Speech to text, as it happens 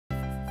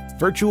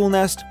Virtual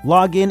Nest,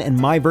 Login, and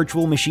My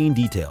Virtual Machine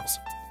details.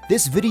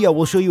 This video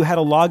will show you how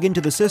to log into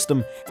the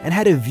system and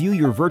how to view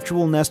your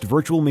Virtual Nest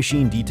virtual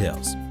machine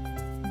details.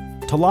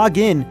 To log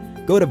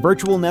in, go to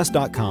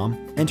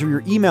virtualnest.com, enter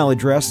your email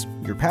address,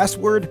 your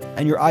password,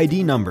 and your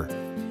ID number.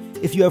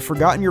 If you have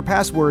forgotten your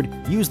password,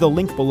 use the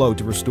link below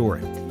to restore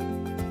it.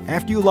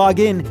 After you log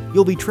in,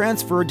 you'll be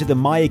transferred to the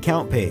My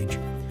Account page.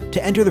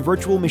 To enter the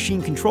virtual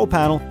machine control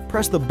panel,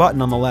 press the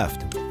button on the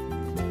left.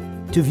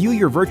 To view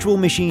your virtual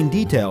machine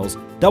details,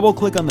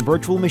 double-click on the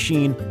virtual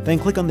machine, then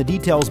click on the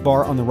details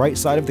bar on the right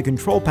side of the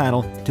control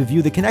panel to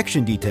view the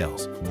connection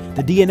details.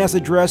 The DNS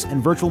address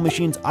and virtual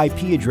machine's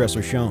IP address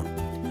are shown.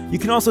 You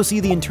can also see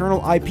the internal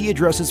IP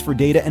addresses for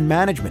data and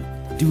management.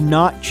 Do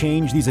not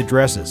change these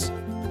addresses.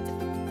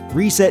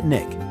 Reset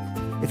NIC.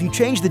 If you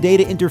change the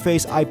data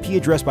interface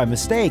IP address by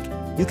mistake,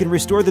 you can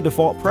restore the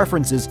default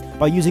preferences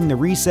by using the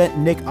Reset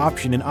NIC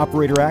option in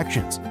Operator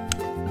Actions.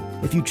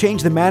 If you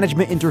change the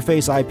management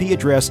interface IP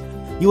address,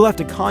 you will have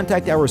to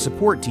contact our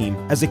support team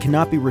as it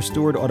cannot be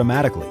restored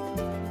automatically.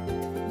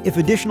 If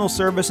additional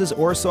services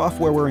or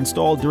software were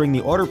installed during the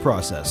order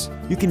process,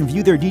 you can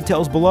view their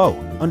details below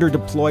under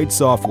Deployed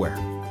Software.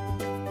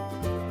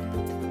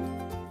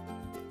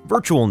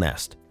 Virtual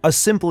Nest, a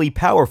simply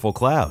powerful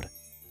cloud,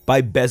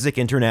 by Bezik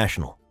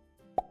International.